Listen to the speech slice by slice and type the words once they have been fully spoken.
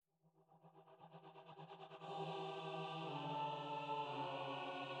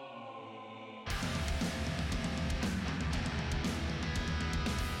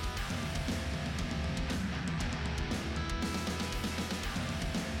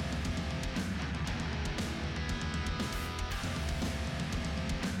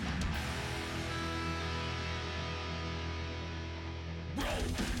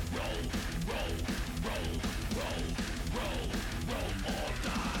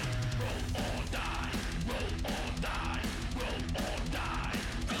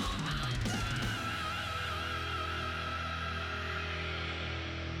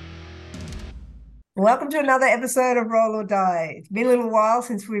Welcome to another episode of Roll or Die. It's been a little while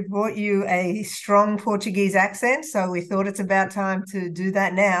since we've brought you a strong Portuguese accent, so we thought it's about time to do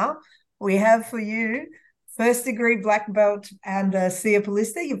that now. We have for you first degree black belt and Sia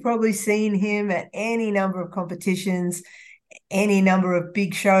Palista. You've probably seen him at any number of competitions, any number of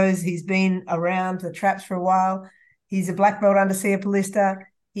big shows. He's been around the traps for a while. He's a black belt under Sia Palista.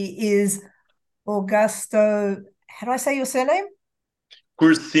 He is Augusto. How do I say your surname?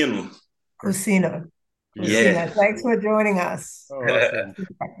 Cursino. Cursino. Yeah. Thanks for joining us. Oh, awesome.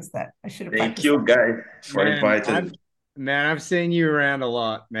 Practice that. I should have Thank practiced you that. guys for Man, inviting me. I've seen you around a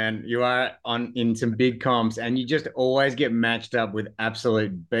lot, man. You are in some big comps, and you just always get matched up with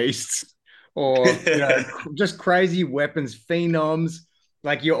absolute beasts or just crazy weapons phenoms.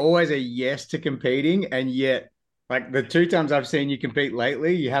 Like you're always a yes to competing, and yet, like the two times I've seen you compete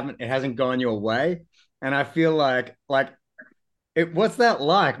lately, it hasn't gone your way. And I feel what's that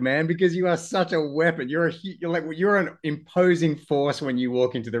like, man? Because you are such a weapon. You're an imposing force when you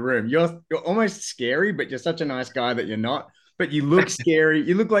walk into the room. You're almost scary, but you're such a nice guy that you're not. But you look scary.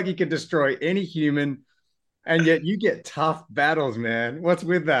 You look like you could destroy any human, and yet you get tough battles, man. What's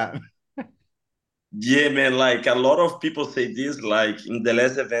with that? Yeah, man, like a lot of people say this, like in the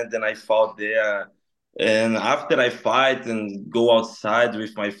last event that I fought there, and after I fight and go outside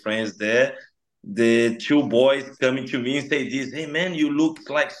with my friends there, the two boys coming to me and say this, hey man, you look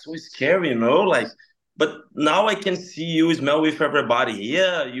like so scary, like, but now I can see you smell with everybody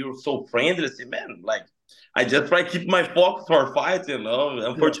here, you're so friendly. I say, man, like, I just try to keep my focus for fight,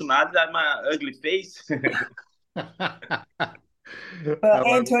 Unfortunately, I'm an ugly face. Well,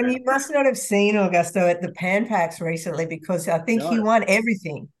 Oh, Anton, man. you must not have seen Augusto at the Pan Packs recently because I think he No. won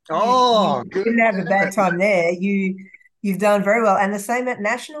everything. You Oh, good. didn't have a bad time there. You've done very well, and the same at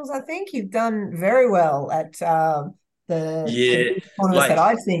nationals. I think you've done very well at the Yeah, big tournaments that like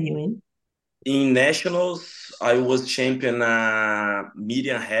I've seen you in. in nationals, I was champion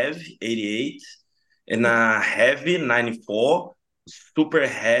medium heavy 88 and heavy 94, super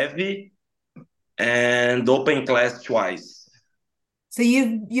heavy, and open class twice. So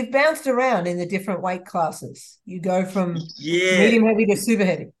you've bounced around in the different weight classes. You go from Yeah, medium heavy to super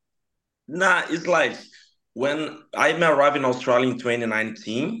heavy. nah, it's like when I arrived in Australia in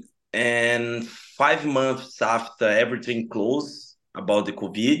 2019, and 5 months after everything closed about the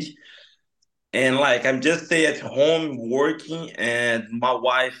COVID, and like I'm just stay at home working, and my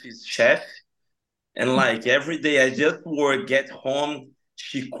wife is chef. And like every day I just work, get home,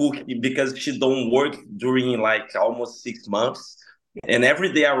 she cook because she don't work during like almost 6 months. And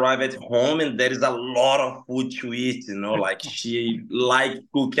every day I arrive at home and there is a lot of food to eat, like she like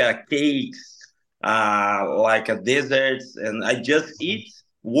cook cakes, like a desserts, and I just eat,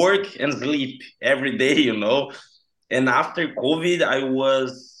 work and sleep every day. And after COVID, I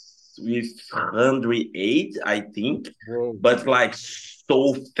was with 108, I think, Whoa. but like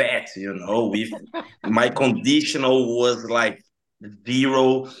so fat. With my conditional was like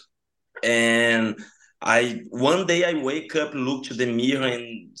zero. And I one day I wake up, look to the mirror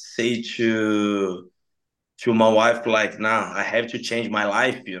and say to my wife, like, nah, I have to change my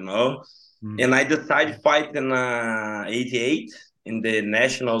life. Mm. And I decided to fight in 88 in the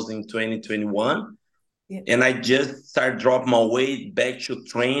nationals in 2021, Yeah. and I just started dropping my weight back to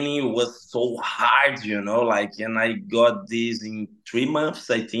training. It was so hard, like, and I got this in 3 months,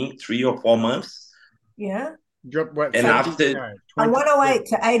 I think, 3 or 4 months. Yeah. Drop what? And So after, No, a 20. 108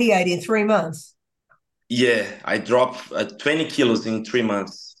 to 88 in 3 months. yeah, I dropped 20 kilos in 3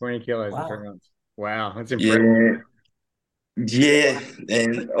 months. 20 kilos in Wow. 3 months. Wow, that's impressive. Yeah, yeah.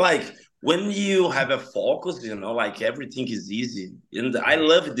 And like, when you have a focus, like everything is easy. And I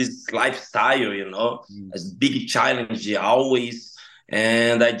love this lifestyle, Mm. as big challenge always.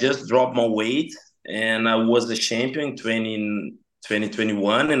 And I just dropped my weight and I was a champion in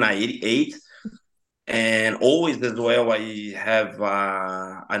 2021 and I 88. And always as well, I have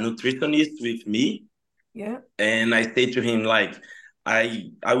a nutritionist with me. Yeah. And I say to him, like, I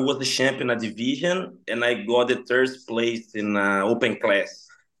was the champion at division and I got the third place in open class,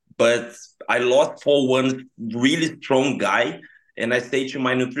 but I lost for one really strong guy. And I say to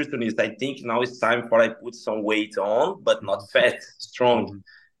my nutritionist, I think now it's time for I put some weight on, but not fat, strong. Mhm.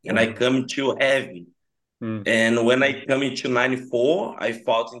 And Yeah. I come too heavy. Mm. And when I come into 94, I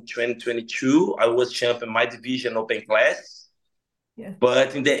fought in 2022. I was champion my division open class. Yeah.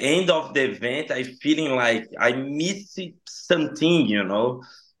 But in the end of the event, I feeling like I missed something.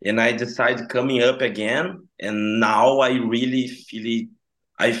 and I decided coming up again, and now I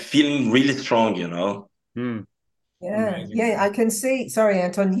feeling really strong, you know. Hmm. Yeah, Amazing, yeah, I man. can see. Sorry,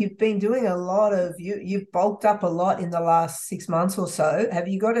 Anton, you've been doing a lot of you've bulked up a lot in the last 6 months or so. Have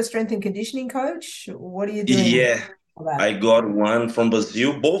you got a strength and conditioning coach? What are you doing Yeah, for that? I got one from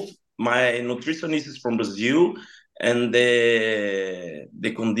Brazil. Both my nutritionist is from Brazil, and the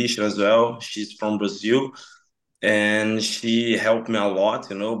condition as well. She's from Brazil, and she helped me a lot,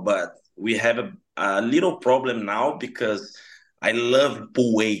 you know. But we have a little problem now because I love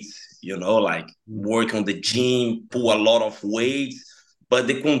pull weights, you know, like Hmm. work on the gym, pull a lot of weights. But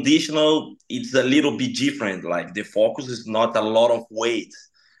the conditional, it's a little bit different. Like the focus is not a lot of weight,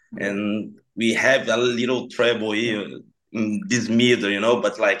 Yeah, and we have a little trouble here in this middle, you know.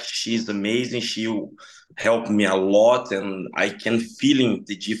 But like she's amazing. She helped me a lot, and I can feeling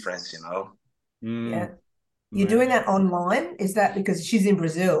the difference, you know. Hmm. yeah. You're doing Amazing. that online? Is that because she's in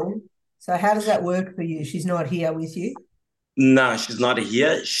Brazil? So how does that work for you? She's not here with you? No, she's not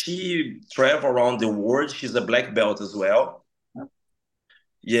here. She travel around the world. She's a black belt as well.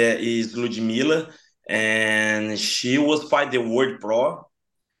 Yeah, is Ludmila, and she was fight the world pro.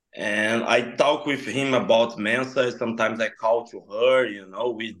 And I talk with him about Mensa. Sometimes I call to her. You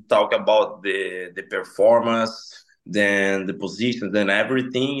know, we talk about the performance, then the positions, and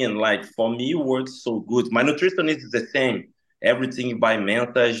everything. And like for me, it works so good. My nutritionist is the same. Everything by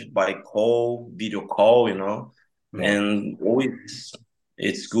Mensa, by call, video call. You know, Yeah, Hmm. and always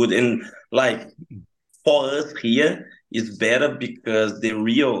it's good. And like for us here, it's better because the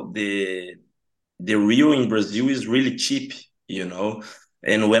real in Brazil is really cheap, you know.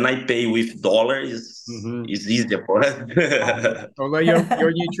 And when I pay with dollars, Hmm. it's easier for us. Although your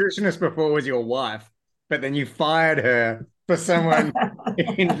nutritionist before was your wife, but then you fired her for someone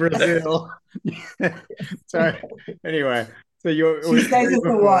in Brazil. So anyway, so it she was stays free as the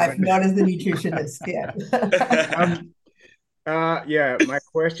before, wife, but not as the nutritionist. Yeah. um yeah, my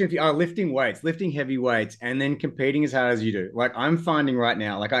question for you are lifting weights, lifting heavy weights, and then competing as hard as you do. Like I'm finding right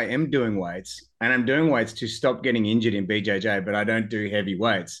now, like I am doing weights and I'm doing weights to stop getting injured in BJJ, but I don't do heavy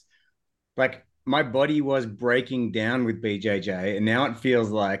weights. Like my body was breaking down with BJJ, and now it feels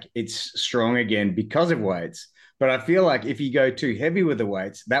like it's strong again because of weights. But I feel like if you go too heavy with the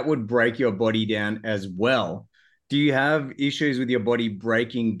weights, that would break your body down as well. Do you have issues with your body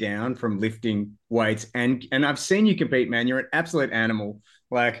breaking down from lifting weights? And I've seen you compete, man. You're an absolute animal.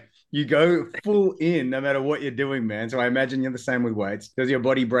 Like you go full in no matter what you're doing, man. So I imagine you're the same with weights. Does your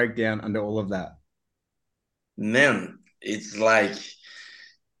body break down under all of that? Man, it's like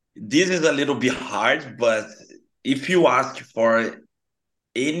this is a little bit hard, but if you ask for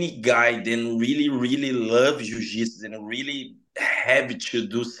any guy that really love jiu-jitsu and really have to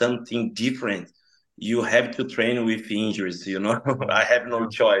do something different, you have to train with injuries, you know. I have no Yeah.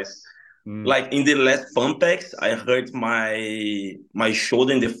 choice. Mm, Like in the last Pumpex, I hurt my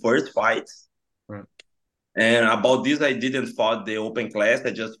shoulder in the first fight. right. And about this, I didn't fight the open class.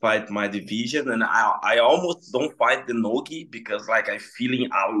 I just fight my division, and I almost don't fight the nogi because like I feeling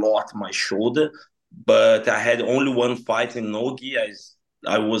a lot my shoulder. But I had only one fight in nogi.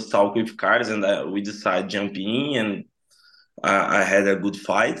 I was talking with Carlos, and we decided jumping in, and I had a good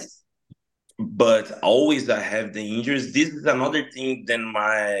fight. But always I have the injuries. This is another thing than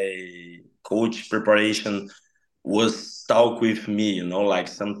my coach preparation was talk with me. You know, like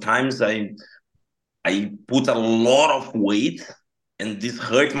sometimes I put a lot of weight and this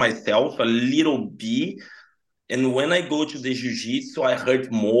hurt myself a little bit. And when I go to the jiu-jitsu, I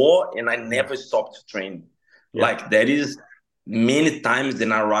hurt more and I Mm, never stopped training. yeah. Like there is many times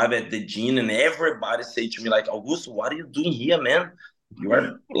then I arrive at the gym and everybody say to me like, Augusto, what are you doing here, man? You are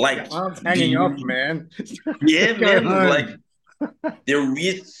Your like, arm's do hanging off, you, man. yeah, Go man, like home. the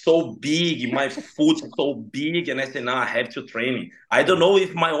wrist so big, my foot so big, and I say, now I have to train. I don't know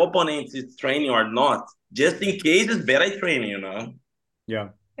if my opponent is training or not. Just in case, it's better training, you know. Yeah.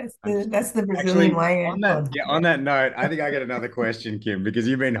 That's the Brazilian Actually, way, on that, Anton. yeah, Yeah. on that note, I think I got another question, Kim, because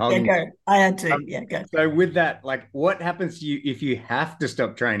you've been Yeah, hogging. go. I had to. Um, Yeah, go. so with that, like, what happens to you if you have to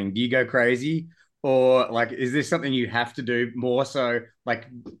stop training? Do you go crazy, or like, is this something you have to do more so, like,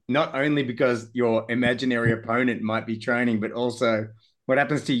 not only because your imaginary opponent might be training, but also what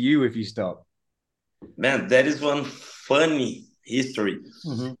happens to you if you stop? Man, that is one funny history.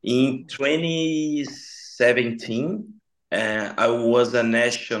 Hmm. In 2017, I was a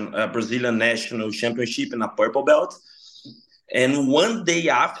Brazilian national championship in a purple belt. And one day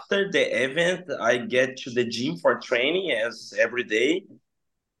after the event, I get to the gym for training as every day.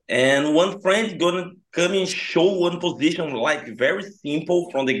 And one friend gonna come and show one position like very simple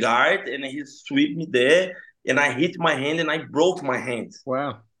from the guard, and he sweep me there, and I hit my hand and I broke my hand.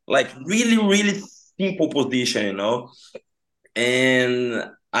 Wow. like really, really simple position, and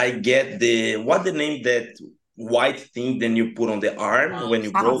I get what the name that white thing then you put on the arm when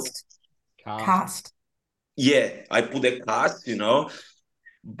you broke. Cast. Cast. Cast. Yeah, I put a cast,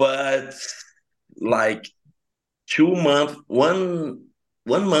 but like 2 months, one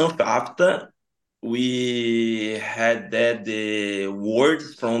month after we had that the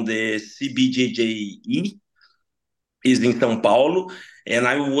words from the CBJJE is in São Paulo, and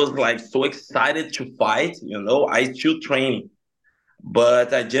I was like so excited to fight. I still training,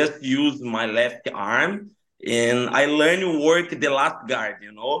 but I just use my left arm, and I learn to work the last guard.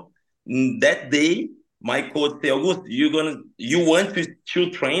 That day, my coach say, Augusto, you want to still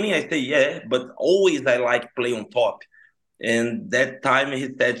training? I say, yeah, but always I like play on top. And that time he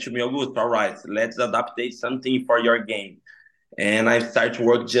said to me, Augusto, all right, let's adapt something for your game. And I start to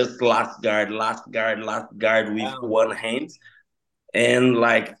work just last guard, last guard, last guard with Wow. one hand. And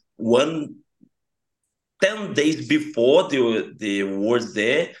like 10 days before the awards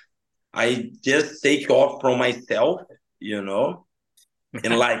there, I just take off from myself, you know,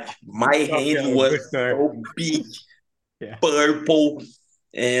 and like my Copy hand was Augusto. so big, Yeah. purple,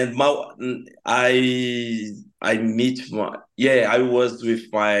 and I meet my yeah, I was with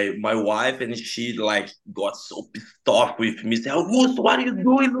my wife, and she like got so pissed off with me. Said, Augusto, what are you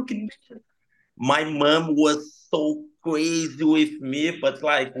doing? Look at me. My mom was so crazy with me, but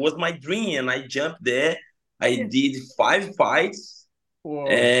like was my dream, and I jumped there. I Yeah. did 5 fights, Whoa.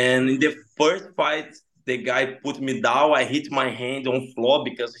 and in the first fight, the guy put me down. I hit my hand on floor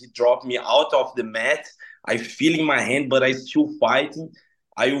because he dropped me out of the mat. I feel in my hand, but I still fighting.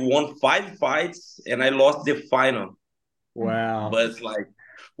 I won 5 fights and I lost the final. Wow. But like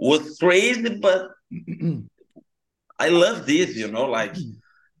was crazy, but I love this, like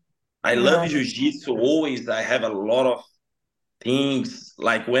I love No. jiu-jitsu always. I have a lot of things.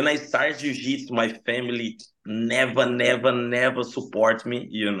 Like when I start jiu-jitsu, my family never, never, never support me,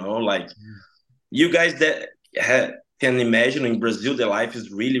 like you guys that can imagine in Brazil, the life is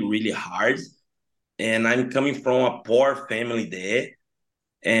really, really hard. And I'm coming from a poor family there.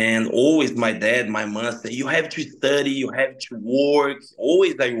 And always my dad, my mom say, you have to study, you have to work.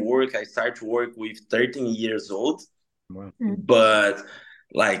 Always I work. I start to work with 13 years old. Wow. Mm. But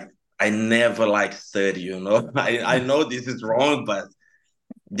like, I never like study. I know this is wrong, but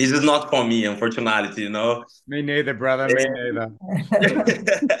this is not for me, unfortunately. Me neither, brother. Me neither.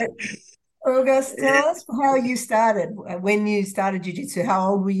 August, tell us how you started, when you started jiu-jitsu.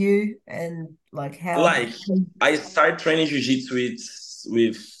 How old were you? And like how? Like I started training jiu-jitsu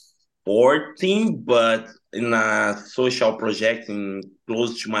with 14, but in a social project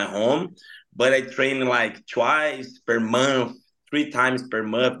close to my home. But I train like twice per month, 3 times per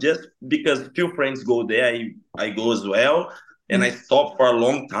month, just because few friends go there. I go as well. And I Mm. stopped for a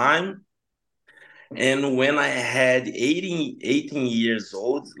long time. And when I had 18 years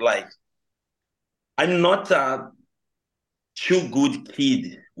old, like I'm not a too good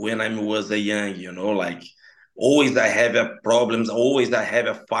kid when I was a young, like always I have a problems, always I have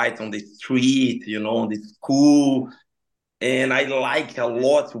a fight on the street, on the school. And I like a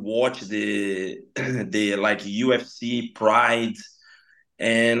lot to watch the the like UFC Pride.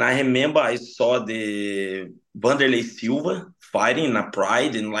 And I remember I saw the Vanderlei Silva fighting in a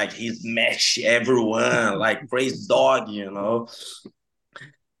Pride, and like he smashed everyone like praise dog.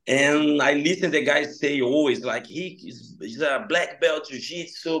 And I listen to the guys say always like he's a black belt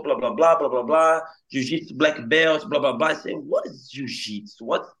jiu-jitsu, blah blah blah blah blah blah, jiu-jitsu black belt, blah blah blah. I say, what is jiu-jitsu?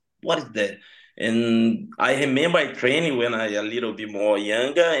 What is that? And I remember I training when I a little bit more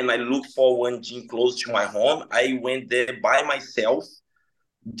younger, and I looked for one gym close to my home. I went there by myself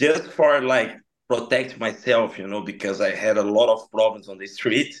just for like protect myself, because I had a lot of problems on the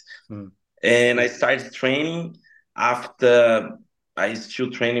street. Mm. And I started training after I still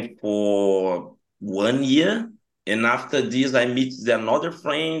training for 1 year. And after this, I meet another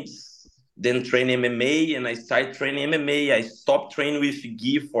friends, then train MMA, and I start training MMA. I stopped training with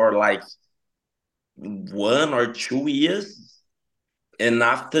Gi for like 1 or 2 years. And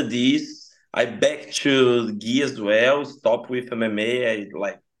after this, I back to Gi as well, stop with MMA. I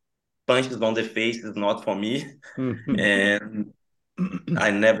like punches on the face is not for me. And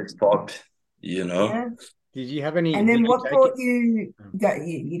I never stopped. Yeah. Did you have any? And Did then you what take it? brought you go?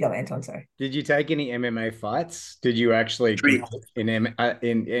 You go, Anton. Sorry. Did you take any MMA fights? Did you actually Three. compete in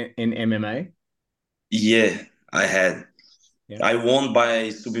MMA? Yeah, I had. Yeah. I won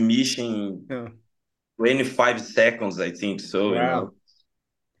by submission Oh, 25 seconds, I think so. wow.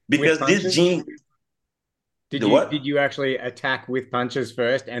 With Because this punches? gym, Did the you did what? you actually attack with punches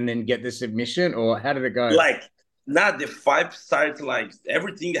first and then get the submission, or how did it go? Like, Nah, the fight starts like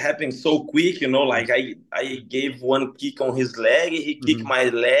everything happened so quick, like I gave one kick on his leg, he kicked Mm-hmm. my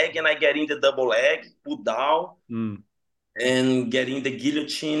leg, and I get in the double leg, put down, Mm. and get in the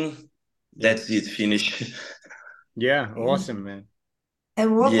guillotine. Yeah. That's it, finish. Yeah. Awesome, man.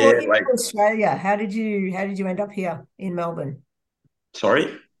 And what Yeah, brought you like to Australia? How did you end up here in Melbourne? sorry.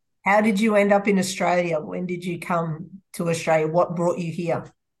 How did you end up in Australia? When did you come to Australia? What brought you here?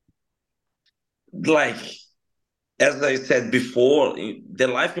 Like as I said before, the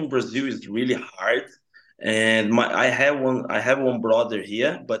life in Brazil is really hard. And I have one brother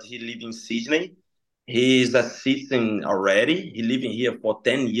here, but he lives in Sydney. He's a citizen already. He living here for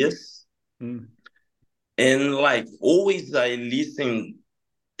 10 years. Mm. And like always I listen,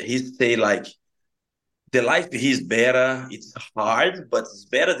 he say like the life here is better. It's hard, but it's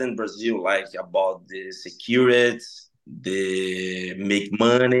better than Brazil, like about the security, the make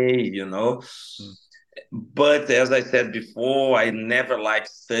money. Mm. But as I said before, I never like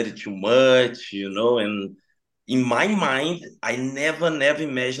study too much, and in my mind, I never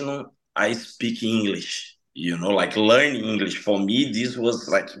imagine I speak English, like learning English. For me, this was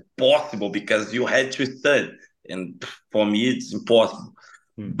like impossible because you had to study. And for me, it's impossible.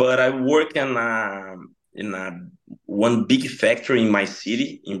 Mm. But I work in a one big factory in my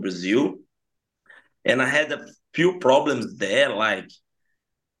city in Brazil, and I had a few problems there, like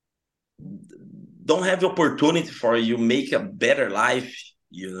don't have opportunity for you make a better life.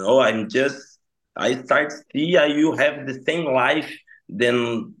 I start see you have the same life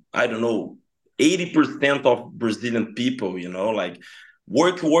than I don't know 80% of Brazilian people, like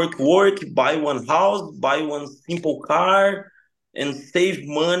work, buy one house, buy one simple car, and save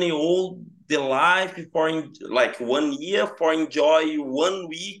money all the life for like 1 year for enjoy 1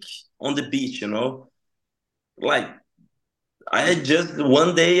 week on the beach. Like I just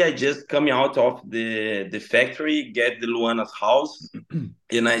one day I just coming out of the factory, get the Luana's house,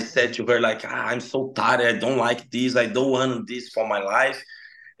 and I said to her like, I'm so tired, I don't like this, I don't want this for my life.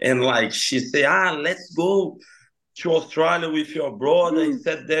 And like she said, let's go to Australia with your brother. He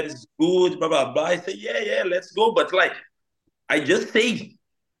said that is good, blah blah blah. I said, yeah, let's go. But like I just say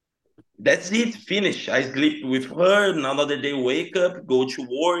that's it, finish. I sleep with her, another day wake up, go to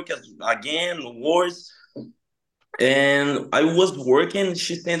work again, worse. And I was working.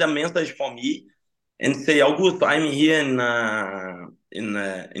 She sent a message for me and say, Augusto, I'm here in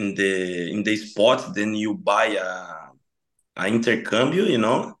the spot. Then you buy a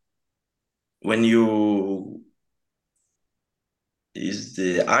intercambio, when you is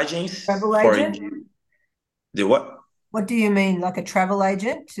the agents Travel for agent? the what? What do you mean, like a travel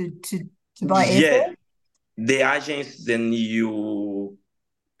agent to buy Yeah, airfare? the agents. Then you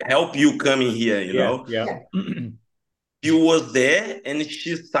help you coming here. You Yeah. know, Yeah. Yeah. she was there and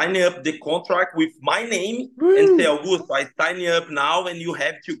she signed up the contract with my name and say, Woo. Augusto, I sign you up now and you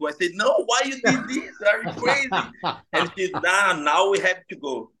have to go. I said, no, why you did this? Are you crazy? And she said, now we have to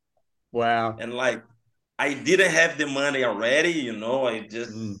go. Wow. And like, I didn't have the money already. I Mm.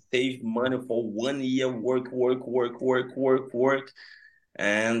 just saved money for 1 year, work.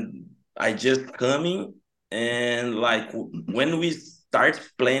 And I just coming and like when we start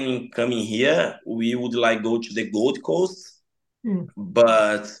planning coming here, we would like go to the Gold Coast, Hmm.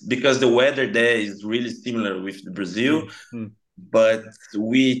 but because the weather there is really similar with the Brazil, Mm. Mm. but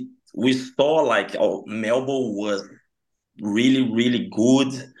we saw like Melbourne was really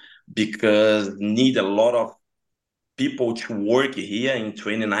good because need a lot of people to work here in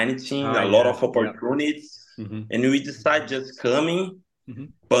 2019, Oh a lot yeah. of Yeah. opportunities, Mm-hmm. and we decided just coming. Mm-hmm.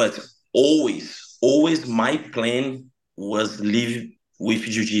 But always my plan was live with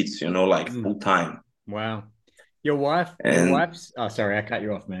jiu-jitsu, like Mm. full time. Wow. Your And wife's, oh, sorry, I cut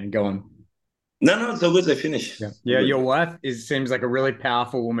you off, man. Go on. no, it's so good. I finish. Yeah. So Yeah. good. Your wife seems like a really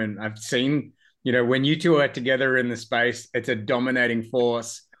powerful woman. I've seen, when you two are together in the space, it's a dominating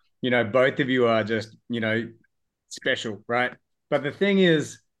force. Both of you are just, special, right? But the thing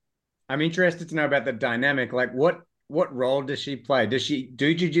is, I'm interested to know about the dynamic. Like, what role does she play? Does she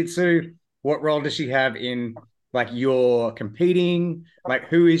do jujitsu? What role does she have in like your competing? Like,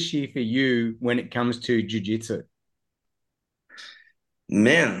 who is she for you when it comes to jujitsu?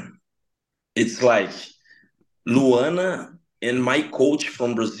 Man, it's like Luana and my coach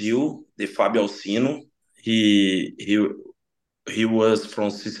from Brazil, the Fabio Alcino. He was from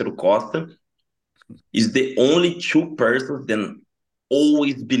Cicero Costa. Is the only two persons that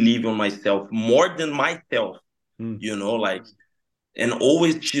always believe in myself more than myself. Mm. Like, and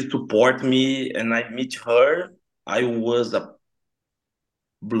always she support me. And I meet her. I was a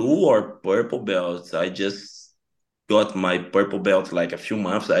blue or purple belt. I just got my purple belt like a few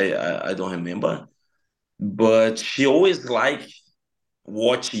months. I don't remember. but she always like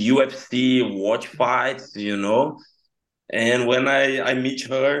watch UFC, watch fights, you know. And when I meet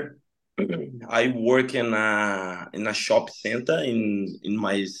her, I work in a shop center in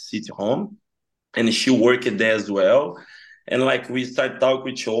my city home, and she worked there as well. And like we start talking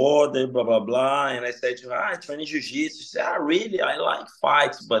with each other, blah blah blah. And I said to her, I train jiu-jitsu. She said, really? I like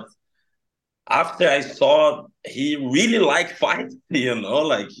fights, but after I saw he really like fight, you know,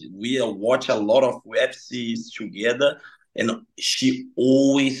 like we watch a lot of web series together, and she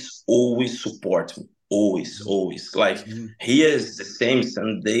always support me, always. Like Mm. here is the same.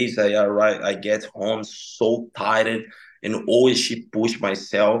 Some days I arrive, I get home so tired, and always she push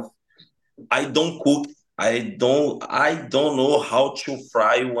myself. I don't cook. I don't know how to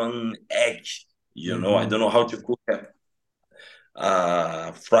fry one egg. You know, I Hmm. don't know how to cook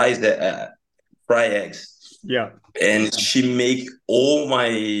fries fry eggs, Yeah. and she make all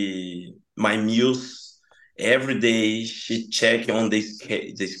my meals every day. She check on the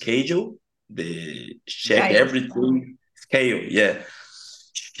schedule, the check Scale. everything scale. Yeah,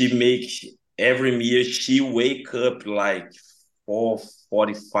 she make every meal. She wake up like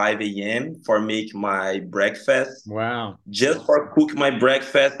 4:45 a.m. for make my breakfast, Wow. just for cook my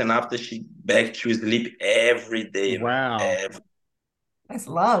breakfast, and after she back to sleep every day, man. Wow. That's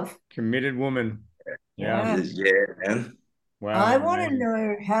love. Committed woman. Yeah. Yeah. Yeah, man. Wow. I want to Amazing.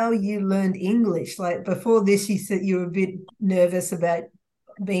 know how you learned English. Like before this, you said you were a bit nervous about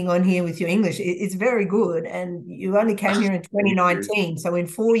being on here with your English. It's very good. And you only came here in Thank you. 2019. So in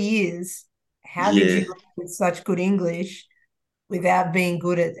 4 years, how did you Yeah. learn with such good English without being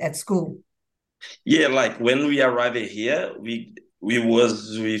good at school? Yeah, like when we arrived here, we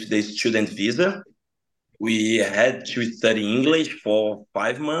was with the student visa. We had to study English for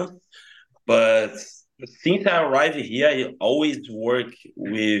 5 months, but since I arrived here, I always work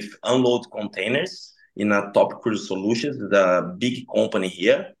with unload containers in a Top Cruise Solutions, the big company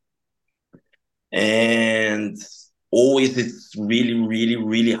here. And always it's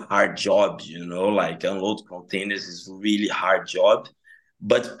really hard job, you know, like unload containers is really hard job,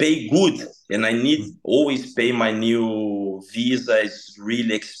 but pay good. And I need Mm. always pay my new visa. It's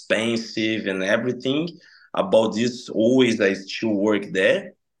really expensive and everything about this. Always I still work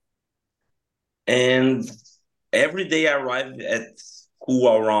there, and every day I arrive at school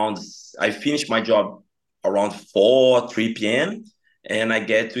around, I finish my job around 4, 3 p.m. and I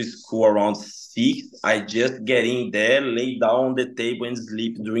get to school around 6. I just get in there, lay down on the table and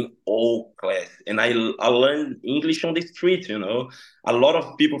sleep during all class. And I learn English on the street, you know. A lot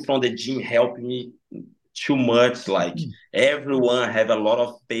of people from the gym help me too much. Like everyone have a lot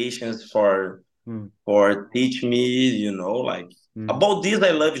of patience Mm. for teach me, you know, like Mm. about this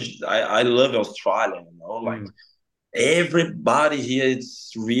I love Australia, you know, like Mm. everybody here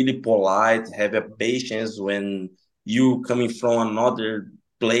is really polite, have a patience when you coming from another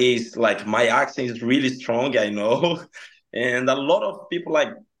place. Like my accent is really strong, I know. And a lot of people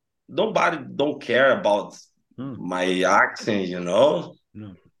like nobody don't care about Mm. my accent, you know. No.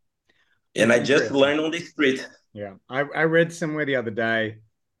 And It's I just interesting. learn on the street. Yeah. I read somewhere the other day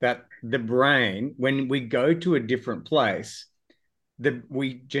that the brain, when we go to a different place,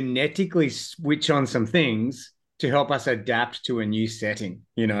 we genetically switch on some things to help us adapt to a new setting,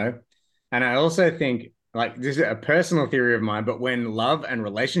 you know? And I also think, like, this is a personal theory of mine, but when love and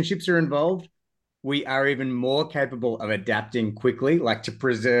relationships are involved, we are even more capable of adapting quickly, like to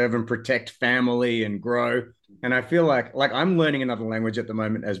preserve and protect family and grow. And I feel like I'm learning another language at the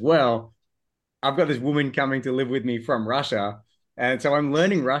moment as well. I've got this woman coming to live with me from Russia. And so I'm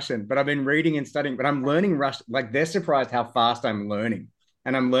learning Russian, but I've been reading and studying, but I'm learning Russian. Like they're surprised how fast I'm learning.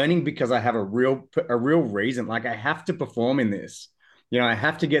 And I'm learning because I have a real reason. Like I have to perform in this. I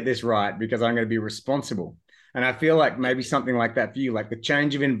have to get this right because I'm going to be responsible. And I feel like maybe something like that for you, like the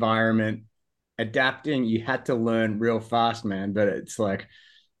change of environment, adapting, you had to learn real fast, man. But it's like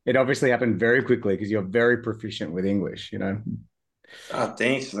it obviously happened very quickly because you're very proficient with English. Ah,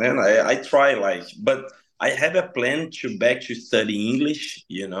 thanks, man. I try like, but I have a plan to back to study English,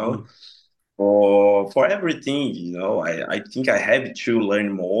 you know, Mm. for everything, you know. I think I have to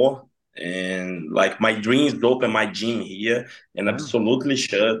learn more, and like my dreams to open my gym here, and Wow. absolutely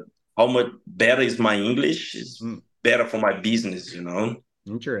sure how much better is my English is Mm. better for my business, you know.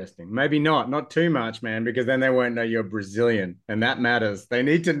 Interesting. Maybe not too much, man, because then they won't know you're Brazilian, and that matters. They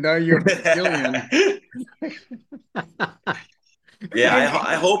need to know you're Brazilian. Yeah, And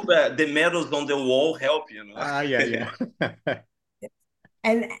I hope the medals on the wall help, you know. Yeah, yeah.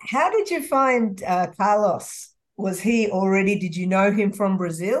 and how did you find Carlos? Was he already, did you know him from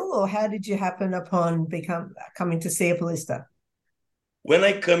Brazil, or how did you happen upon become coming to Sia Palista? When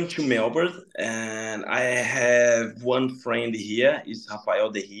I come to Melbourne, and I have one friend here, is Rafael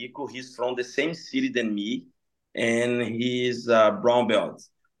De Rico. He's from the same city than me, and he's brown belt.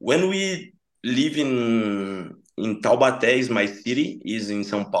 When we live in Taubaté, is my city, is in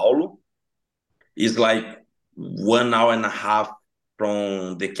São Paulo. It's like 1 hour and a half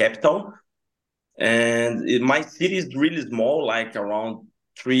from the capital, and my city is really small, like around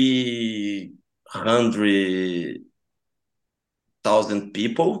 300,000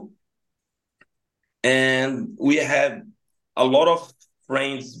 people, and we have a lot of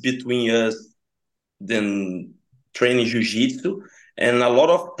friends between us than training jiu-jitsu, and a lot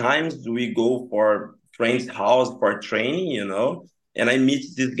of times we go for friends house for training, and I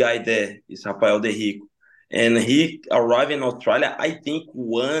meet this guy there, is Rafael De Rico, and he arrived in Australia, I think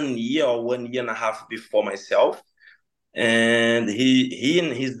 1 year or 1 year and a half before myself, and he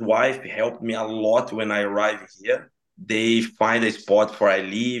and his wife helped me a lot when I arrived here. They find a spot for I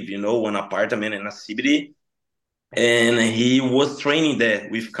live, one apartment in a city, and he was training there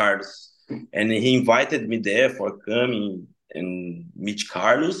with Carlos, and he invited me there for coming and meet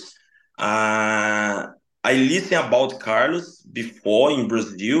Carlos. I listened about Carlos before in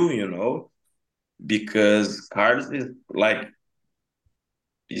Brazil, because Carlos is like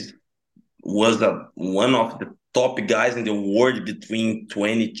is was one of the top guys in the world between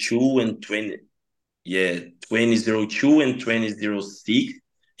 22 and 20, yeah, 2002 and 2006.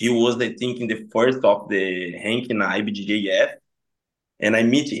 He was, I think, in the first of the ranking IBJJF, and I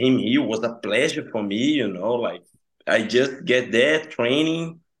meet him. He was a pleasure for me, like I just get there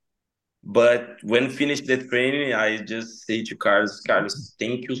training, but when finish the training, I just say to Carlos,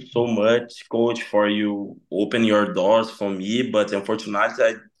 thank you so much, coach, for you open your doors for me. But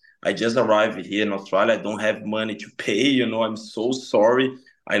unfortunately, I just arrived here in Australia. I don't have money to pay. I'm so sorry.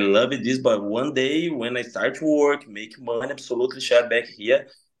 I love this, but one day when I start to work, make money, absolutely share back here.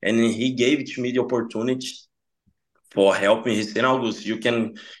 And he gave to me the opportunity for helping. He said, Augusto, you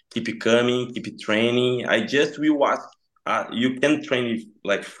can keep coming, keep training. I just will ask, you can train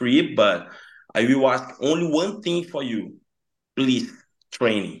like free, but I will ask only one thing for you. Please,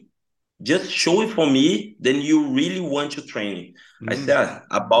 training. Just show it for me, then you really want to train. I Mm. said,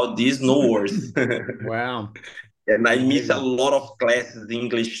 about this, no worries. Wow. And I miss a Amazing. lot of classes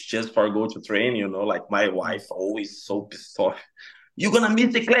English just for go to train, like my Mm. wife always so pissed off. You're gonna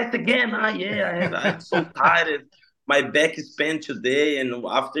miss the class again? Yeah, I'm so tired. My back is pain today, and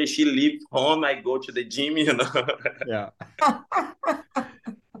after she leaves home, I go to the gym. Yeah.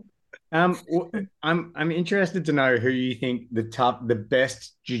 I'm interested to know who you think the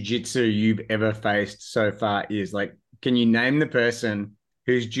best jiu-jitsu you've ever faced so far is. Like, can you name the person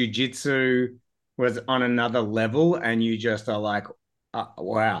whose jiu-jitsu was on another level and you just are like,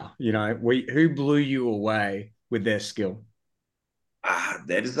 wow, who blew you away with their skill?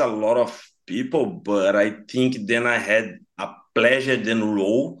 There is a lot of people, but I think then I had a pleasure then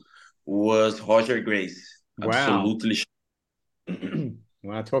role was Roger Grace. Wow. Absolutely.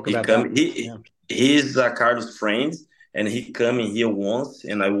 Well, talk He about that. come Yeah. he's Carlos friend, and he come in here once,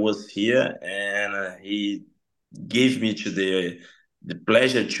 and I was here, and he gave me to the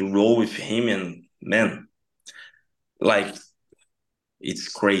pleasure to roll with him, and man, like it's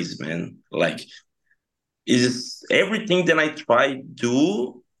crazy, man. Like is everything that I try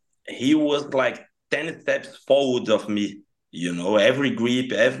do, he was like 10 steps forward of me, every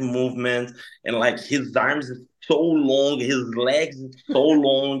grip, every movement, and like his arms is so long, his legs is so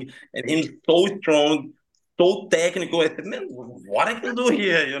long, and he's so strong, so technical. I said, man, what I can do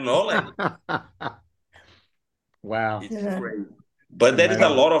here, like Wow. it's Yeah. great. But there is a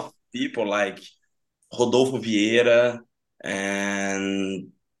Amazing. lot of people like Rodolfo Vieira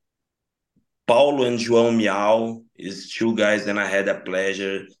and Paulo and João Miau is two guys, and I had a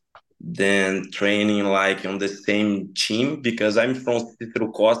pleasure then training like on the same team because I'm from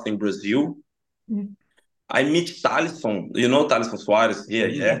Cícero Costa in Brazil. Mm. I meet Thalisson, Thalisson Soares here,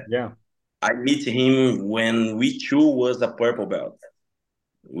 Mm, yeah. yeah. I meet him when we two was a purple belt.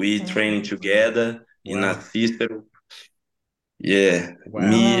 We training together in a Wow. Cícero. Yeah, Wow.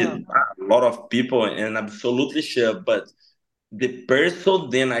 me, Wow. a lot of people, and absolutely sure. But the person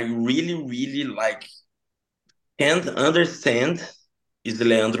then I really, really like can't understand is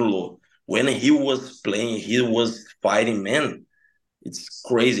Leandro Lo. When he was playing, he was fighting, man. It's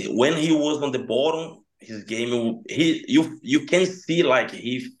crazy. When he was on the bottom, his game, you can see like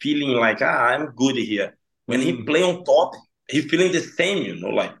he feeling like I'm good here. When he Mm, play on top, he feeling the same,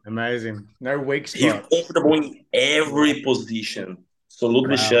 like amazing. No weak he's spots. comfortable in Yeah. every position.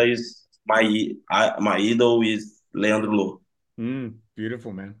 Absolutely sure Wow. is my idol is Leandro Lo.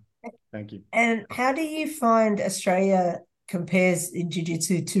 Beautiful, man. Thank you. And how do you find Australia compares in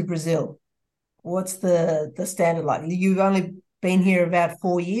jiu-jitsu to Brazil? What's the standard like? You've only been here about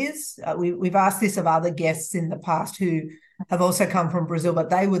 4 years. We've asked this of other guests in the past who have also come from Brazil, but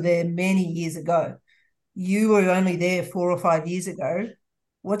they were there many years ago. You were only there 4 or 5 years ago.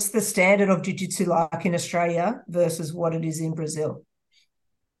 What's the standard of jiu-jitsu like in Australia versus what it is in Brazil?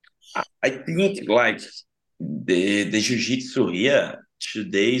 I think like the jiu-jitsu here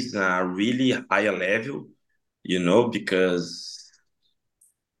today is a really higher level, because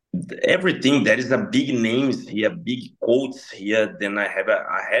everything there is a big names here, big quotes here. Then I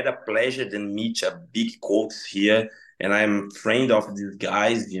had a pleasure to meet a big quotes here, and I'm friend of these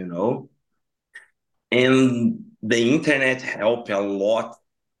guys. And the internet helped a lot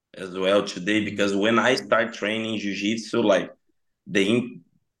as well today Mm. because when I start training jiu-jitsu, like they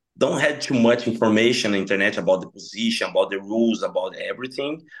don't have too much information on the internet about the position, about the rules, about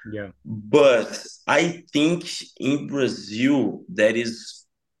everything. Yeah. But I think in Brazil there is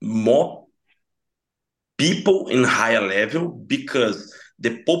more people in higher level because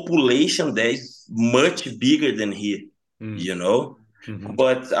the population there is much bigger than here, Mm. you know. Hmm.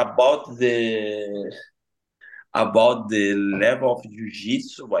 But about the level of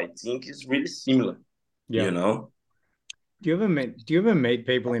jiu-jitsu, I think is really similar, you Yeah. know. Do you ever meet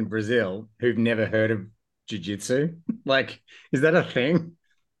people in Brazil who've never heard of jiu-jitsu? Like, is that a thing?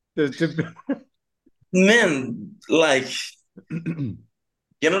 Do- Man, like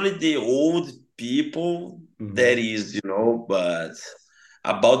generally the old people that Mhm. is, but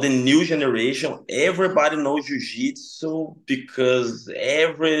about the new generation, everybody knows jiu-jitsu because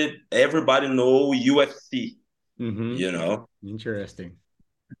everybody know UFC, Hmm. you know, Interesting.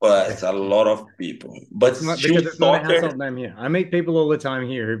 but a lot of people. But It's not still because it's not a soccer, household name here. I meet people all the time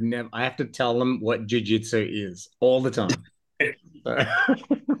here who've never. I have to tell them what jiu-jitsu is all the time. So,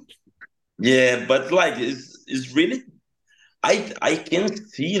 yeah, but like it's really I can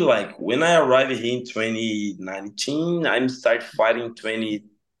see like when I arrived here in 2019, I'm start fighting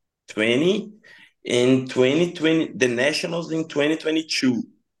 2020. In 2020, the nationals in 2022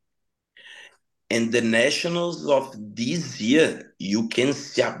 and the nationals of this year, you can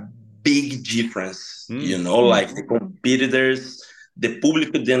see a big difference. mm, Like the competitors, the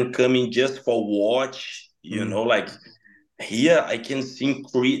public then coming just for watch. mm, Like here I can see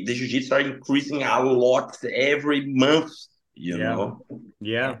the jiu-jitsu are increasing a lot every month. You yeah, know, Yeah,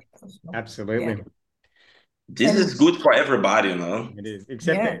 yeah, yeah, absolutely. this is and good for everybody. It is.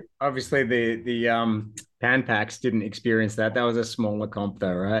 Except yeah. that obviously the Pan Packs didn't experience that. That was a smaller comp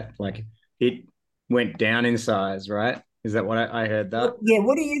though, right? Like it went down in size, right? Is that what I heard that?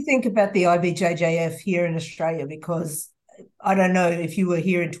 What do you think about the IBJJF here in Australia? Because I don't know if you were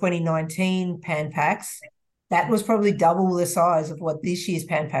here in 2019 Pan Pacs, that was probably double the size of what this year's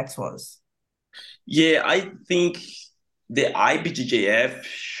Pan Pacs was. Yeah, I think the IBJJF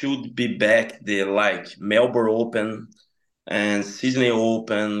should be back there, like Melbourne Open and Sydney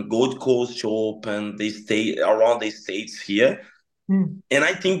Open, Gold Coast Open. They stay around the states here, Hmm. and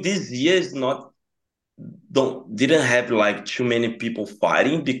I think this year is not don't didn't have like too many people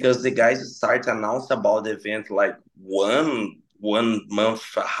fighting because the guys start to announce about the event like one month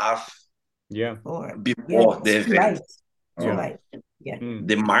and a half Yeah, Or yeah, before the it's too event. late. Too yeah. So late. Yeah. Mm,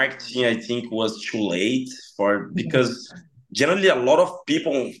 the marketing I think was too late for Mm. because generally a lot of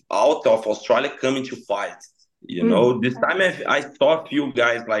people out of Australia coming to fight. Mm. This time I saw a few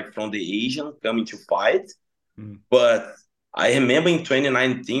guys like from the Asian coming to fight, mm. but I remember in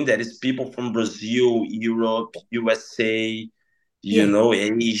 2019 there is people from Brazil, Europe, USA, Yeah.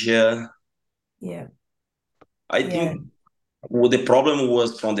 Asia. Yeah. I Yeah. think the problem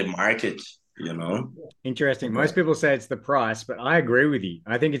was from the market. Interesting. Okay. Most people say it's the price, but I agree with you.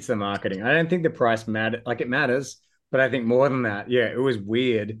 I think it's the marketing. I don't think the price matter like it matters, but I think more than that, yeah, it was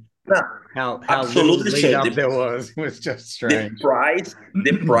weird Yeah, how little absolutely, lead sure. up there was. It was just The strange. price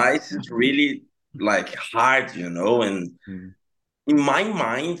the price is really like hard. And Mm, in my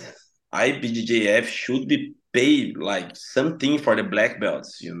mind IBJJF should be paid like something for the black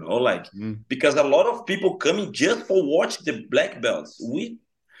belts, like mm, because a lot of people coming just for watch the black belts.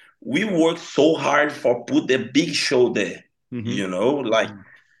 We work so hard for put the big show there, mhm, like mm,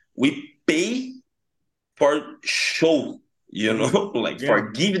 we pay for show, mm. like Yeah,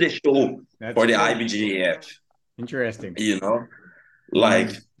 for give the show that's for the true. IBJJF, Interesting. you know like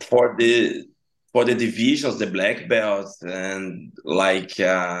Mm, for the divisions, the black belts, and like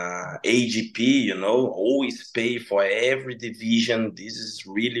AGP, always pay for every division. This is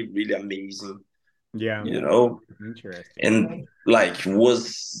really, really amazing, yeah, you know, interesting. and like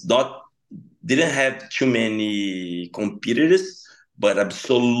was not didn't have too many competitors, but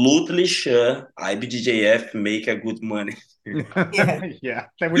absolutely sure IBJJF make a good money. Yeah. Yeah,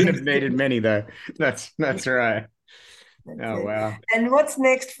 they wouldn't have needed many though. That's right. That's Oh it. wow. And what's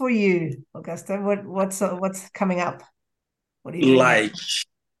next for you, Augusto? What's coming up? What are you doing next?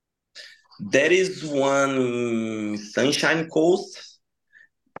 Like there is one Sunshine Coast,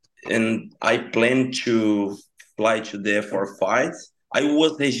 and I plan to fly to there for fights. I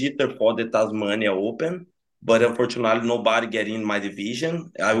was registered for the Tasmania Open, but Mhm. unfortunately nobody get in my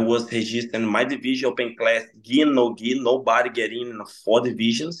division. I was registered in my division open class, gi and no gi, nobody get in 4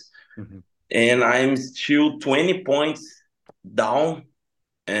 divisions, Mhm. and I'm still 20 points down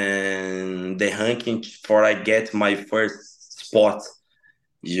and the ranking for I get my first spot,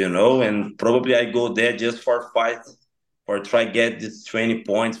 and probably I go there just for fight or try get this 20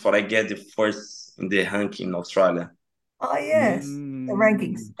 points for I get the first in the ranking in Australia. Oh yes, the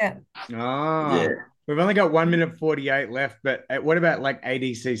rankings. Mm. Yeah. Ah, Yeah. we've only got 1 minute 48 left, but what about like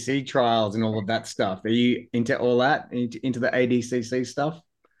ADCC trials and all of that stuff? Are you into all that? Into the ADCC stuff?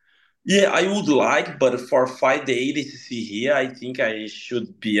 Yeah, I would like, but for fight the ADCC here, I think I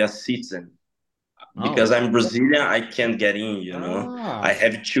should be a citizen. Oh, Because I'm Brazilian, I can't get in. I ah,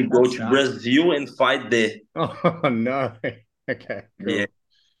 have to go that to sucks. Brazil and fight there. Oh no. Okay, Yeah.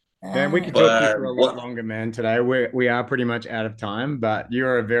 cool. Man, we could talk to you But for a lot what longer, man. Today we are pretty much out of time, but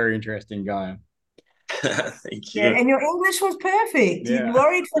you're a very interesting guy. thank Yeah, you. and your English was perfect. You Yeah,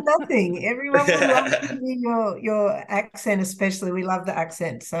 worried for nothing. Everyone will love to hear your accent, especially. We love the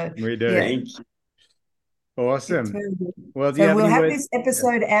accent. So we do. yeah, Thank you. it's Awesome. very good. Well, do you So have we'll any have words? this Yeah.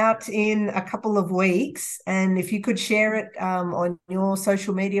 episode out in a couple of weeks, and if you could share it on your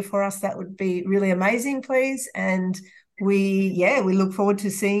social media for us, that would be really amazing, please. And we look forward to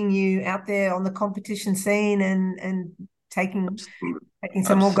seeing you out there on the competition scene and taking Absolutely. taking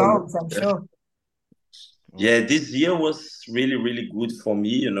some more Absolutely. goals, I'm sure. Yeah, Awesome. this year was really, really good for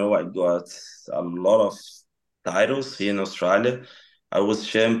me. I got a lot of titles here in Australia. I was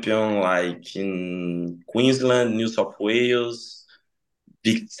champion like in Queensland, New South Wales,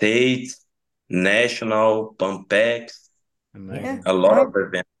 Big State, National, Pampex, Yeah, Amazing. a lot of no,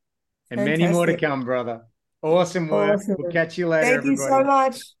 events. And many more to fantastic. come, brother. Awesome work. We'll Awesome. catch you later, Thank you so everybody.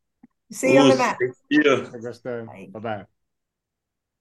 much. See you on the Us, map. thank you. Augusto. Bye. Bye bye.